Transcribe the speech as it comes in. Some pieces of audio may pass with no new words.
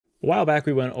A while back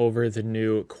we went over the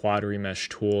new Quad Remesh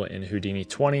tool in Houdini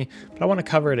 20, but I want to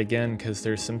cover it again because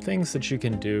there's some things that you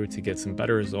can do to get some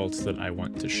better results that I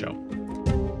want to show.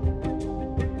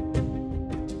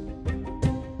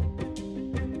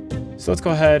 So let's go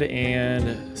ahead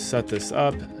and set this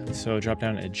up. So drop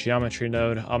down a geometry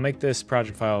node. I'll make this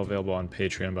project file available on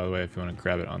Patreon, by the way. If you want to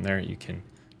grab it on there, you can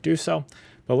do so.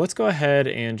 But let's go ahead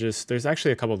and there's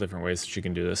actually a couple different ways that you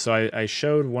can do this. So I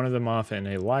showed one of them off in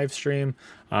a live stream,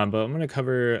 but I'm going to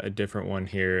cover a different one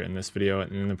here in this video.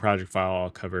 And in the project file, I'll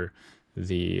cover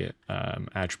the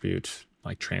attribute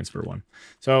like transfer one.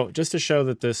 So just to show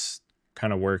that this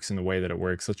kind of works in the way that it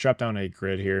works, let's drop down a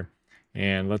grid here.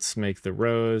 And let's make the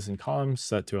rows and columns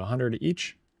set to 100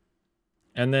 each.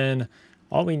 And then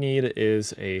all we need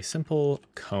is a simple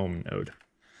comb node.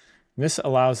 And this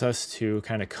allows us to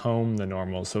kind of comb the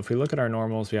normals. So if we look at our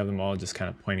normals, we have them all just kind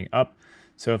of pointing up.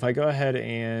 So if I go ahead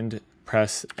and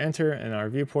press enter in our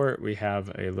viewport, we have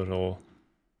a little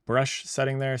brush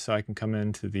setting there. So I can come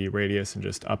into the radius and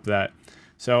just up that.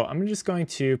 So I'm just going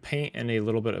to paint in a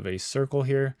little bit of a circle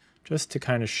here just to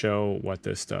kind of show what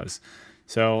this does.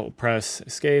 So press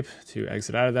escape to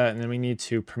exit out of that. And then we need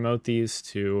to promote these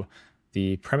to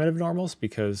the primitive normals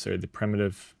or the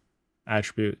primitive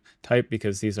attribute type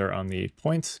because these are on the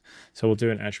points. So we'll do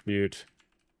an attribute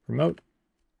promote.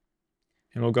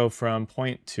 And we'll go from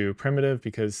point to primitive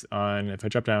because if I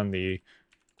drop down the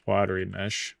Quad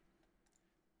Remesh,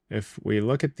 if we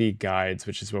look at the guides,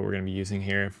 which is what we're going to be using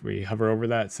here, if we hover over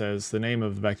that, it says the name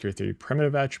of the vector3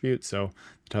 primitive attribute. So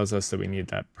it tells us that we need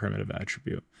that primitive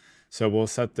attribute. So we'll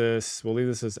leave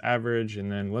this as average,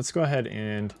 and then let's go ahead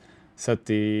and set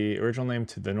the original name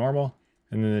to the normal,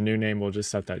 and then the new name, we'll just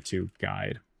set that to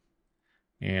guide.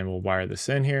 And we'll wire this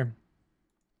in here.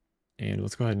 And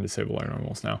let's go ahead and disable our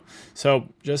normals now. So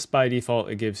just by default,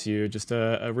 it gives you just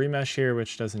a remesh here,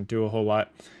 which doesn't do a whole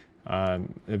lot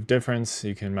of difference.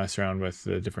 You can mess around with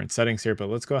the different settings here, but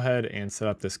let's go ahead and set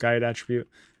up this guide attribute.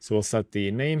 So we'll set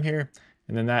the name here.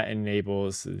 And then that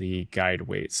enables the guide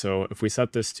weight. So if we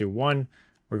set this to 1,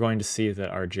 we're going to see that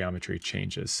our geometry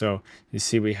changes. So you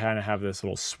see we kind of have this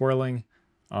little swirling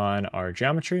on our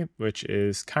geometry, which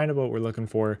is kind of what we're looking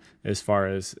for as far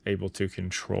as able to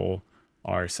control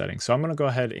our settings. So I'm going to go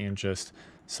ahead and just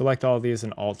select all of these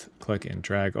and alt click and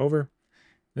drag over.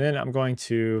 Then I'm going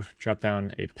to drop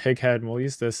down a pig head, and we'll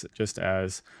use this just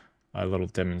as a little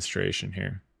demonstration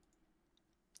here.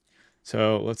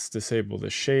 So let's disable the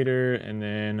shader, and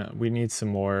then we need some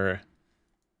more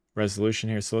resolution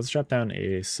here. So let's drop down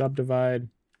a subdivide,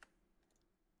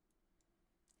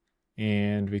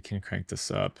 and we can crank this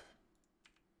up.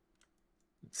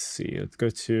 Let's see, let's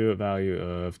go to a value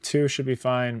of 2 should be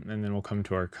fine. And then we'll come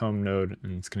to our comb node,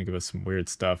 and it's going to give us some weird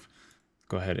stuff.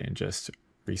 Go ahead and just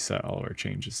reset all of our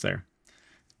changes there.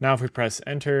 Now, if we press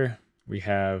enter, we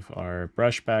have our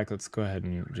brush back. Let's go ahead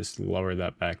and just lower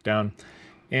that back down.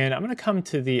 And I'm going to come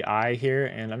to the eye here,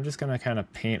 and I'm just going to kind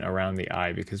of paint around the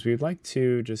eye because we'd like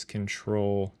to just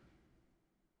control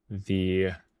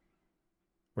the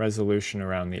resolution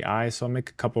around the eye. So I'll make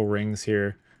a couple rings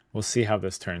here. We'll see how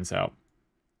this turns out.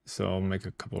 So I'll make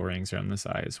a couple rings around this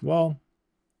eye as well.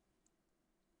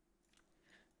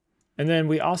 And then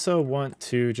we also want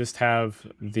to just have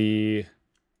the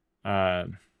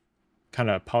kind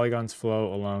of polygons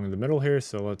flow along the middle here.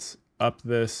 So let's up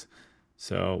this.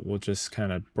 So we'll just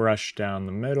kind of brush down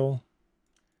the middle,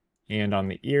 and on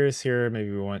the ears here,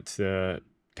 maybe we want to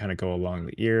kind of go along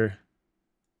the ear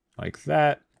like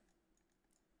that.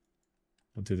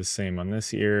 We'll do the same on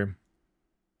this ear.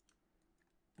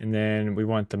 And then we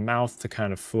want the mouth to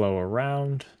kind of flow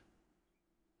around.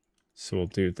 So we'll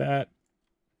do that.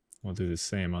 We'll do the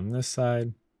same on this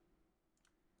side.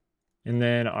 And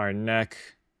then our neck,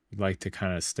 we'd like to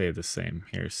kind of stay the same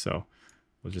here. So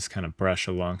we'll just kind of brush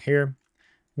along here.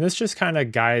 And this just kind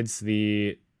of guides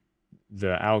the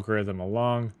algorithm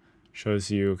along,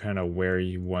 shows you kind of where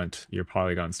you want your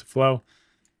polygons to flow.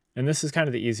 And this is kind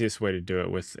of the easiest way to do it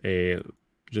with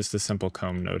just a simple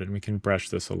comb node. And we can brush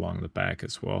this along the back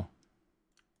as well.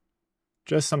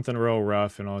 Just something real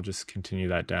rough, and I'll just continue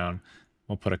that down.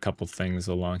 We'll put a couple things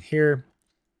along here,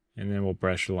 and then we'll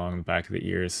brush along the back of the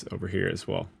ears over here as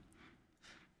well.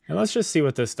 And let's just see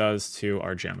what this does to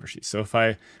our geometry. So if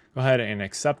I go ahead and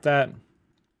accept that,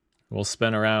 we'll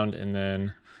spin around, and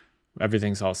then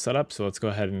everything's all set up. So let's go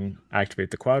ahead and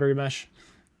activate the Quad Remesh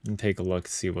and take a look,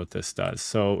 see what this does.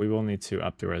 So we will need to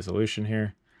up the resolution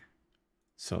here.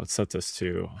 So let's set this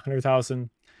to 100,000.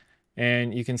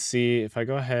 And you can see if I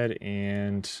go ahead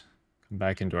and come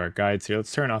back into our guides here,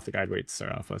 let's turn off the guide weight to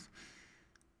start off with.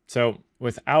 So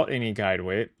without any guide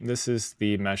weight, this is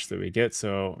the mesh that we get.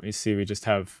 So you see we just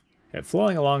have it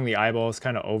flowing along the eyeballs,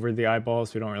 kind of over the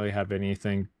eyeballs. We don't really have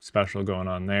anything special going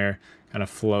on there. Kind of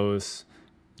flows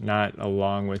not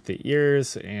along with the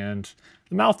ears, and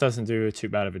the mouth doesn't do too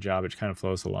bad of a job. It kind of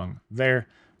flows along there.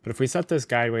 But if we set this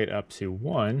guide weight up to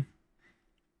 1,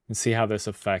 and see how this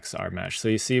affects our mesh. So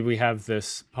you see we have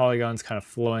this polygons kind of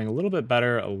flowing a little bit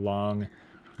better along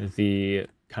the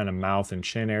kind of mouth and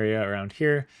chin area around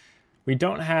here. We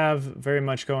don't have very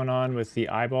much going on with the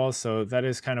eyeballs, so that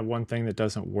is kind of one thing that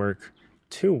doesn't work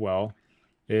too well,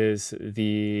 is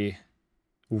it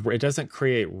doesn't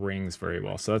create rings very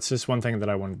well. So that's just one thing that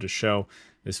I wanted to show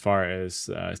as far as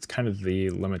it's kind of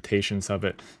the limitations of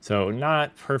it. So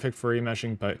not perfect for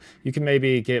remeshing, but you can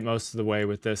maybe get most of the way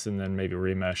with this and then maybe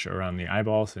remesh around the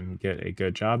eyeballs and get a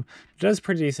good job. It does a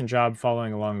pretty decent job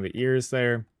following along the ears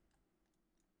there.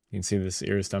 You can see this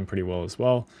ear is done pretty well as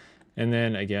well. And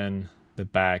then again, the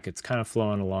back, it's kind of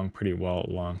flowing along pretty well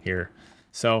along here.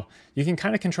 So you can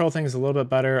kind of control things a little bit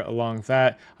better along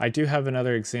that. I do have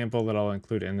another example that I'll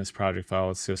include in this project file.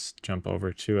 Let's just jump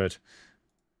over to it.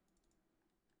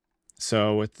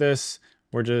 So with this,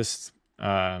 we're just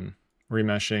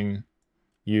remeshing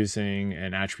using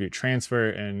an attribute transfer.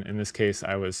 And in this case,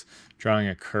 I was drawing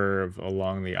a curve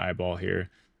along the eyeball here.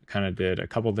 I kind of did a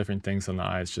couple different things on the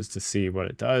eyes just to see what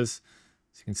it does.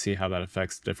 So you can see how that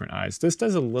affects different eyes. This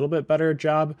does a little bit better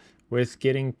job with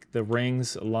getting the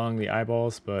rings along the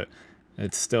eyeballs, but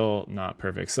it's still not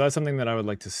perfect. So that's something that I would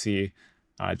like to see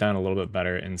done a little bit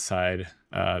better inside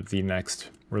the next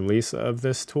release of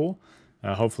this tool.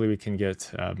 Hopefully we can get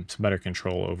some better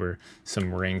control over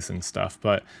some rings and stuff.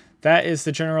 But that is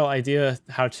the general idea,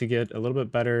 how to get a little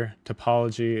bit better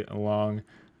topology along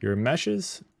your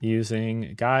meshes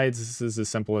using guides. This is the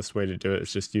simplest way to do it.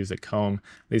 It's just use a comb,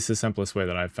 at least the simplest way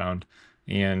that I've found,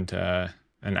 and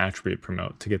an attribute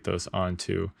promote to get those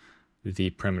onto the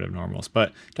primitive normals. But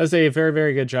it does a very,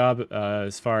 very good job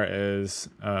as far as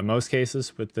most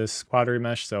cases with this Quad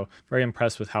Remesh. So very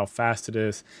impressed with how fast it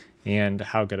is and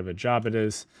how good of a job it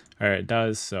is, or it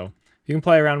does. So you can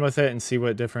play around with it and see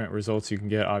what different results you can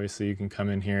get. Obviously you can come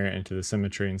in here into the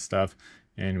symmetry and stuff,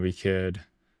 and we could,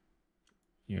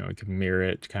 we could mirror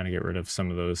it to kind of get rid of some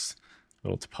of those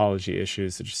little topology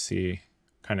issues that you see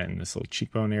kind of in this little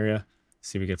cheekbone area.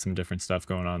 See, we get some different stuff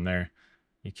going on there.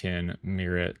 You can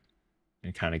mirror it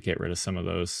and kind of get rid of some of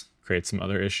those, create some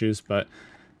other issues. But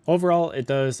overall, it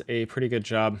does a pretty good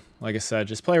job. Like I said,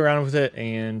 just play around with it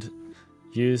and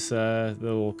use the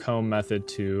little comb method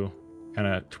to kind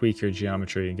of tweak your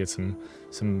geometry and get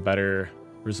some better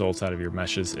results out of your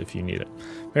meshes if you need it.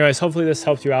 Anyways, hopefully this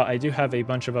helped you out. I do have a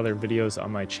bunch of other videos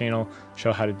on my channel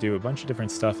show how to do a bunch of different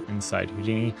stuff inside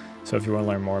Houdini. So if you want to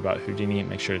learn more about Houdini,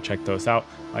 make sure to check those out.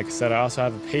 Like I said, I also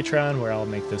have a Patreon where I'll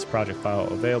make this project file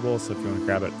available. So if you want to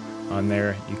grab it on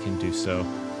there, you can do so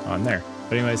on there.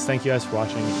 But anyways, thank you guys for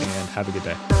watching and have a good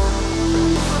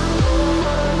day.